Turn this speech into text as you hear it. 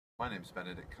My name's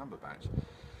Benedict Cumberbatch,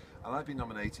 and I've been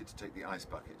nominated to take the Ice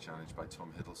Bucket challenge by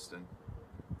Tom Hiddleston,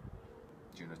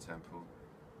 Juno Temple,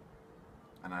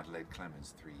 and Adelaide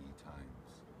Clemens 3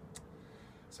 times.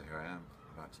 So here I am,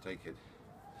 about to take it.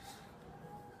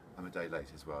 I'm a day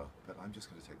late as well, but I'm just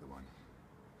going to take the one.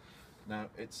 Now,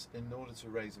 it's in order to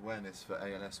raise awareness for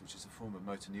ALS, which is a form of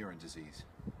motor neuron disease,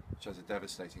 which has a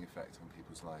devastating effect on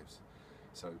people's lives.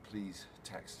 So please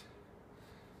text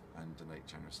and donate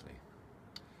generously.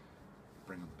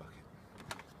 Bring on the bucket.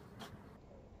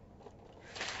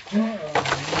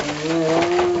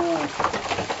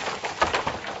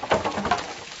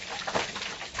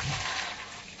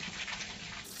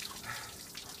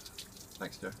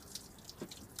 Thanks, Joe.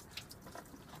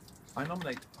 I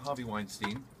nominate Harvey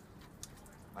Weinstein,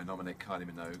 I nominate Kylie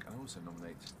Minogue, and I also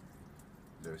nominate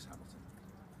Lewis Hamilton.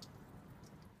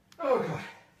 Oh God!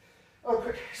 Oh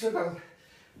quick, sit down.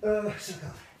 Sit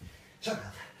down. Sit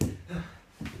down.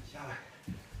 Shower.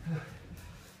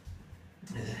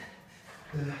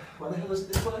 What the hell is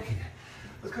this like?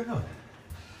 What's going on?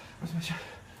 Where's my shower?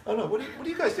 Oh no! What do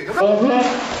you guys think?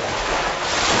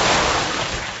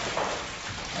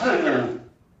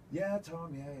 Yeah,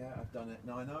 Tom. Yeah. I've done it.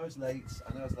 No, I know I was late.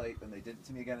 And they did it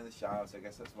to me again in the shower. So I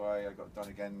guess that's why I got it done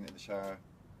again in the shower.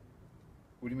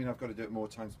 What do you mean I've got to do it more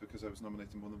times because I was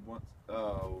nominated more than once?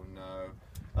 Oh no.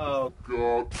 Oh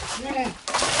God.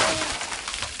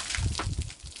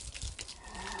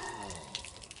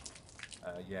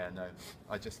 Yeah, no.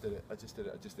 I just did it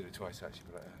twice actually.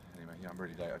 But anyway, yeah, I'm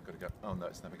really late. I've got to go. Oh no,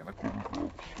 it's never going to.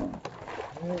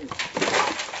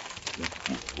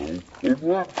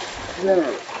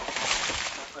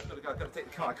 I've got to go. I've got to take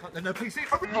the car. I can't. No, please.